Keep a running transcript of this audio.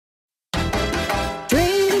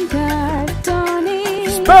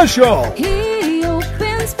Special! He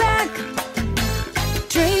opens back.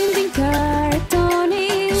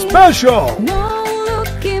 tradingcardtony. Special! No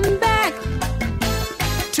looking back.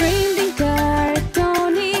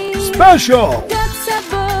 tradingcardtony. Special! That's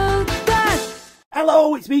about that.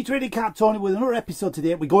 Hello, it's me, Trading Card Tony, with another episode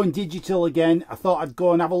today. We're going digital again. I thought I'd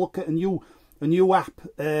go and have a look at a new app.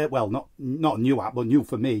 Well, not a new app, but new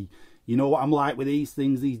for me. You know what I'm like with these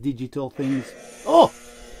things, these digital things. Oh!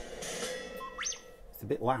 It's a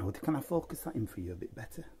bit loud. Can I focus that in for you a bit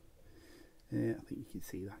better? I think you can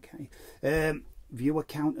see that, can't you? View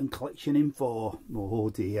account and collection info. Oh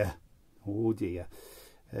dear. Oh dear.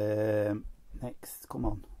 Next, come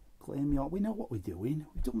on. Claim your... We know what we're doing.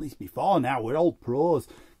 We've done this before now. We're old pros.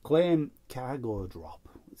 Claim cargo drop.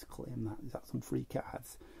 Let's claim that. Is that some free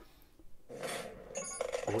cards?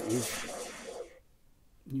 Oh, it is.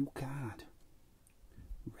 New card.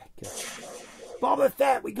 Wrecker. Boba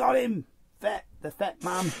Fett, we got him. Fett, the Fett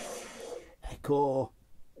man. Echo.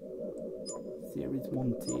 Series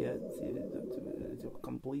 1 tier.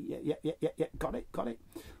 Complete. Yeah. Got it.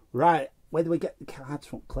 Right. Where do we get the cards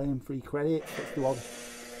from? Claim free credit. Let's do all this.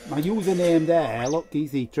 My username there, look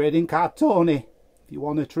easy, Trading Card Tony. If you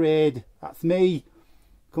want to trade, that's me.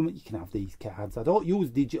 Come on, you can have these cards. I don't use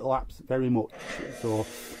digital apps very much, so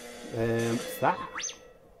that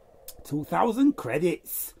 2,000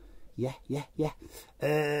 credits. Yeah.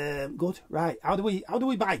 Good. Right. How do we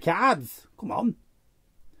buy cards? Come on.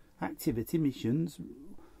 Activity missions.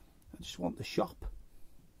 I just want the shop.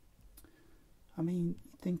 I mean,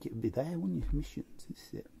 you'd think it would be there, wouldn't you? Missions. This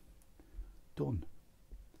is it. Done.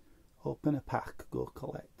 Open a pack, go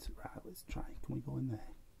collect. Right, let's try. Can we go in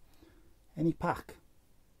there? Any pack?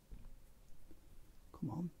 Come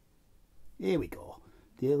on. Here we go.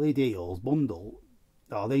 Daily deals, bundle.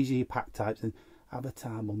 Oh, these are your pack types. And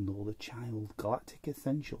avatar bundle, the child, galactic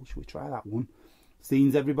essential. Should we try that one?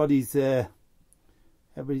 Seems everybody's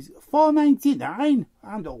 $4.99.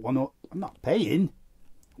 I don't want to. I'm not paying.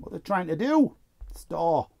 What they're trying to do?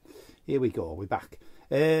 Store. Here we go. We're back.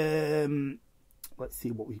 Let's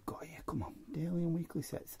see what we've got here. Come on. Daily and weekly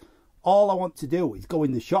sets. All I want to do is go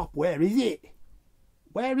in the shop. Where is it?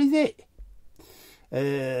 Where is it?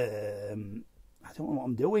 I don't know what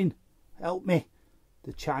I'm doing. Help me.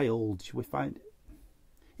 The child. Should we find it?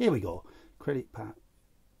 Here we go. Credit pack.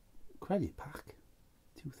 Credit pack.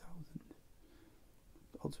 2,000.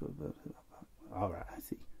 Alright, I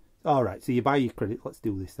see. Alright, so you buy your credit. Let's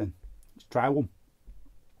do this then. Let's try one.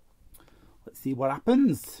 Let's see what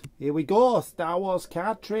happens. Here we go. Star Wars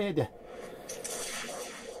card trader.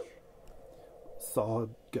 Saw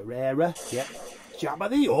Guerrera. Yep. Jabba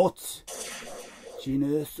the Hutt.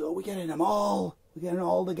 Gina. So we're getting them all. We're getting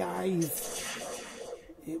all the guys.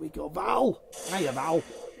 Here we go. Val. Hiya, Val.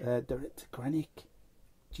 Director Krennic.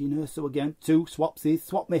 Gina. So again. 2 swapsies.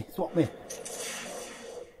 Swap me.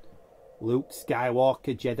 Luke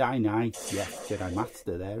Skywalker. Jedi Knight. Yes. Jedi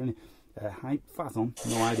Master there, isn't he? Hype Phazon.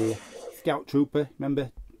 No idea. Scout Trooper,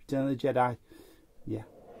 remember? Return of the Jedi. Yeah.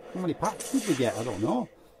 How many packs did we get? I don't know.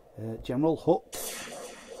 General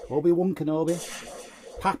Hux. Obi-Wan Kenobi.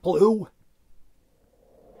 Paplu.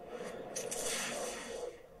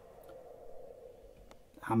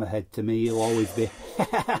 Hammerhead to me, he'll always be.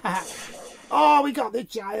 Oh, we got the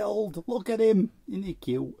child. Look at him. Isn't he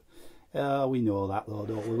cute? We know that though,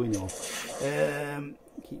 don't we? We know.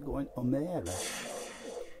 Keep going on there.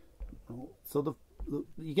 So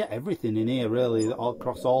you get everything in here, really, all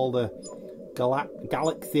across all the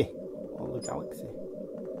galaxy. All the galaxy.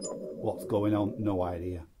 What's going on? No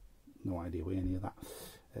idea. No idea with any of that.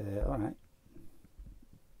 Alright.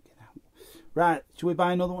 Get out. Right, should we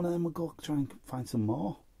buy another one and then we'll go try and find some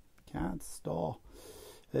more? Cards, store.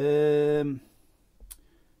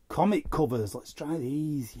 Comic covers. Let's try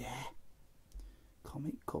these. Yeah.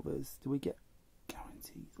 Comic covers. Do we get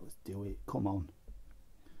guaranteed? Let's do it. Come on.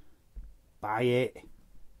 Buy it.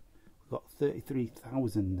 We've got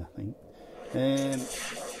 33,000, I think.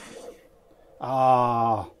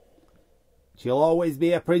 She'll always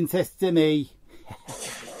be a princess to me.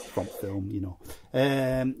 From film, you know.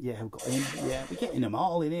 Yeah, we've got him. Yeah, we're getting them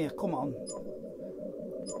all in here. Come on.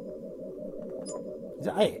 Is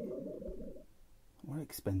that it? What an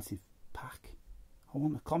expensive pack. I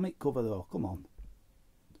want a comic cover though. Come on.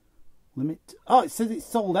 Limit. Oh, it says it's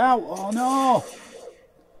sold out. Oh no.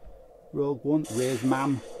 Rogue One, Ray's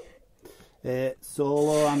Mam,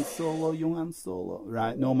 Solo, Han Solo, Young Han Solo.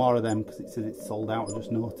 Right, no more of them because it says it's sold out. I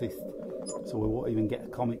just noticed, so we won't even get a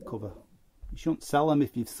comic cover. You shouldn't sell them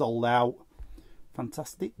if you've sold out.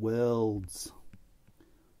 Fantastic Worlds.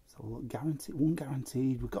 So guaranteed, one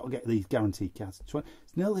guaranteed. We've got to get these guaranteed cards. It's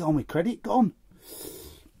nearly all my credit gone.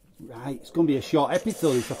 Right, it's going to be a short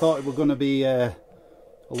episode. I thought it was going to be a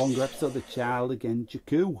longer episode. The child again,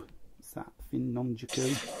 Jakku. What's that? Fin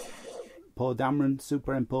non-Jakku. Poor Dameron,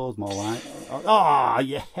 superimpose more like. Oh,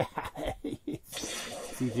 yeah.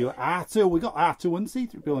 C3 R2. We got R2 and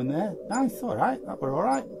C3 in there. Nice, alright. That were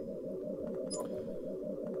alright.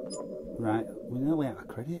 Right, we're nearly out of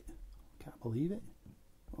credit. Can't believe it.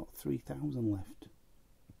 Got 3,000 left.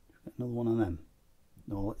 Get another one of them.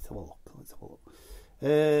 No, let's have a look. Let's have a look.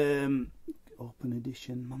 Open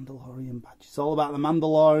edition Mandalorian badge. It's all about the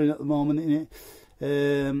Mandalorian at the moment, isn't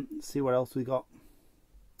it? See what else we got.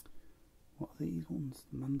 What are these ones?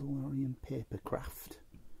 Mandalorian paper craft.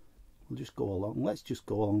 We'll just go along. Let's just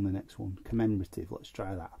go along the next one. Commemorative. Let's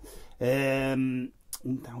try that.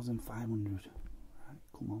 1,500. Right,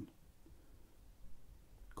 come on.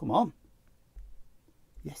 Come on.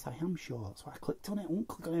 Yes, I am sure. That's why I clicked on it. I won't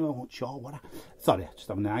click on it. I wasn't sure what I... Sorry, just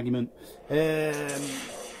having an argument.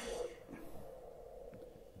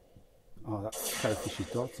 Oh, that's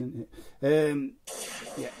Carrifish's dot, isn't it?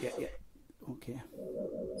 Yeah. Okay.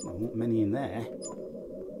 Well, not many in there.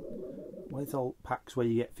 Where's all packs where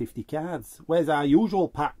you get 50 cards? Where's our usual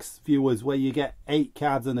packs, viewers, where you get 8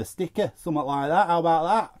 cards and a sticker? Something like that. How about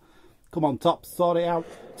that? Come on, Tops, sort it out.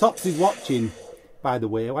 Tops is watching, by the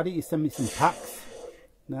way. Why don't you send me some packs?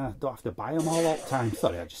 No, don't have to buy them all the time.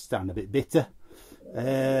 Sorry, I just sound a bit bitter.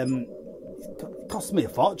 It costs me a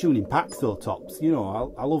fortune in packs though, Tops. You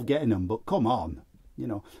know, I love getting them, but come on. You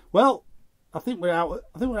know. Well, I think we're out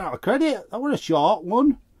of credit. That was a short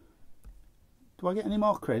one. Do I get any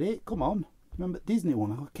more credit? Come on. Remember Disney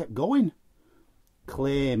one? I kept going.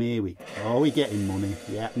 Claim, here we go. Oh, we're getting money.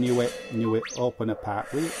 Yeah, knew it. Open a pack.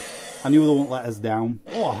 I knew they won't let us down.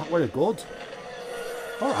 Oh, that were good.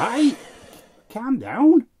 Alright. Calm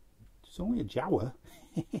down. It's only a Jawa.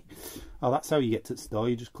 Oh, that's how you get to the store.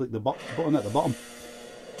 You just click the button at the bottom.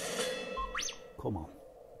 Come on.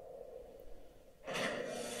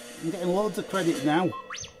 I'm getting loads of credit now.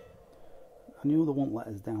 I knew they won't let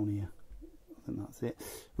us down here. I think that's it.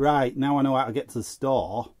 Right, now I know how to get to the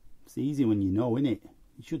store. It's easy when you know, innit?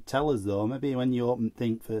 You should tell us though. Maybe when you open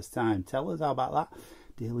Think first time. Tell us how about that.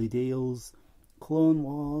 Daily deals. Clone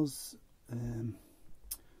Wars.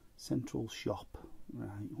 Central shop.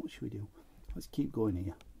 Right, what should we do? Let's keep going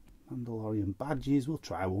here. Mandalorian badges. We'll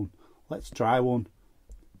try one. Let's try one.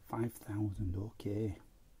 5,000. Okay.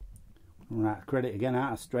 Right, credit again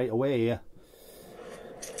out straight away here.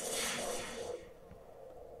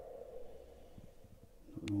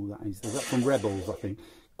 I don't know who that is. Is that from Rebels, I think?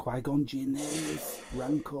 Qui-Gon Jinn, there he is.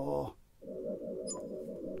 Rancor.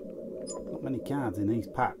 Not many cards in these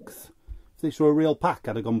packs. If this were a real pack,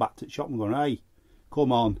 I'd have gone back to the shop and gone, hey,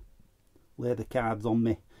 come on. Lay the cards on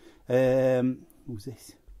me. Who's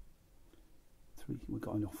this? 3. We've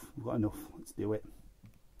got enough. Let's do it.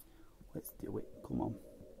 Come on.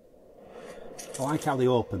 I like how they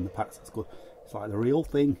open the packs. That's good. It's like the real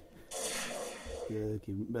thing.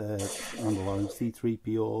 Mandalorian,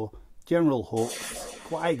 C3PO, General Hux,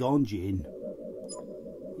 Qui-Gon Jinn.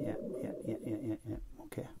 Yeah.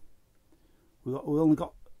 Okay. We only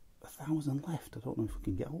got 1,000 left. I don't know if we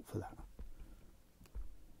can get up for that.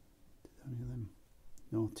 Any of them?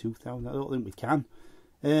 No, 2,000. I don't think we can.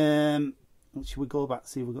 Should we go back to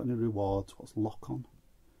see if we've got any rewards? What's lock on?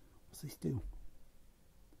 What's this do?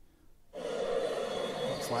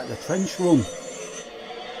 It's like the trench run.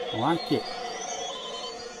 I like it.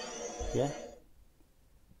 Yeah.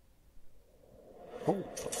 Oh,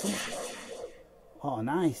 got some. Oh,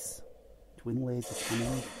 nice. Twin laser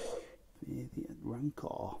cannon.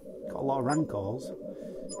 Rancor. Got a lot of Rancors.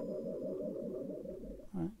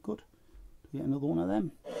 Alright, good. Get another one of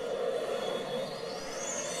them.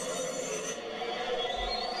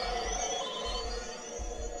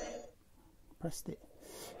 Pressed it.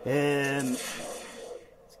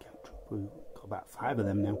 We've got about 5 of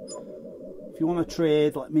them now. If you want to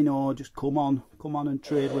trade, let me know. Just come on and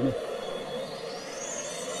trade with me.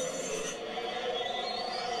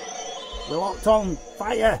 We're locked on.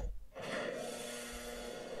 Fire!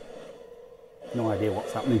 No idea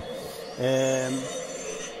what's happening.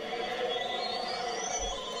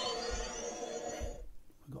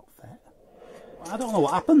 I don't know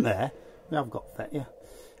what happened there. We have got Fett, yeah.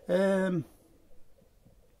 I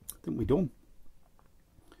think we're done.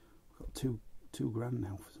 We've got two grand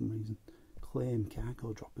now for some reason. Claim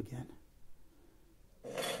cargo drop again. I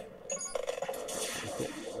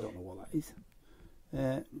don't know what that is.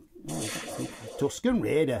 Tusken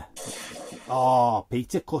Raider. Oh,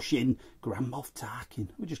 Peter Cushing, Grand Moff Tarkin.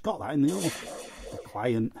 We just got that in the other one. The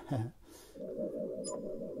client.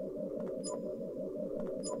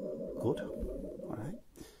 Good. Alright.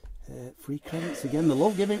 Free credits again. They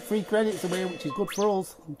love giving free credits away, which is good for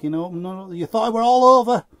us. You know, no, you thought we're all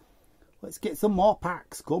over. Let's get some more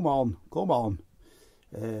packs. Come on, come on.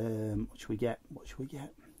 What should we get? What should we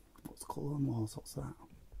get? What's Clone Wars? What's that?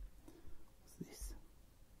 What's this?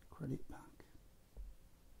 Credit pack.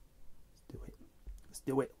 Let's do it. Let's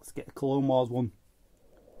do it. Let's get a Clone Wars one.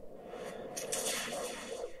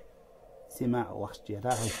 It's him out of Last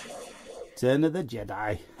Jedi. Turn of the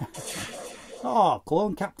Jedi. Oh,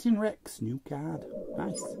 Clone Captain Rex. New card.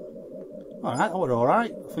 Nice. Alright, that was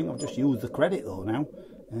alright. I think I've just used the credit though now.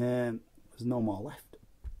 There's no more left.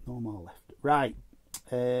 No more left. Right.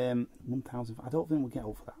 1,000. I don't think we'll get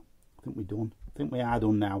over that. I think we're done. I think we are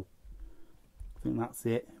done now. I think that's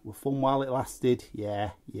it. We're fun while it lasted.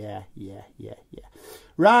 Yeah.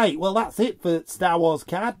 Right, well that's it for Star Wars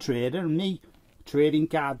Card Trader and me, Trading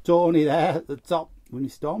Card Tony there at the top with my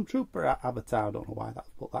Stormtrooper avatar. I don't know why that's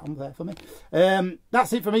put that on there for me.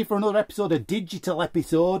 That's it for me for another episode, a digital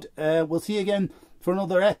episode. We'll see you again for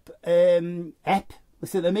another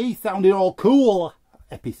listen to me sounding all cool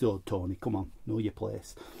episode, Tony. Come on, know your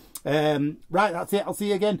place. Right, that's it. I'll see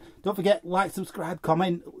you again. Don't forget, like, subscribe,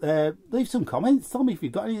 comment, leave some comments. Tell me if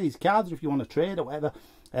you've got any of these cards or if you want to trade or whatever.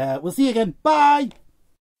 We'll see you again. Bye.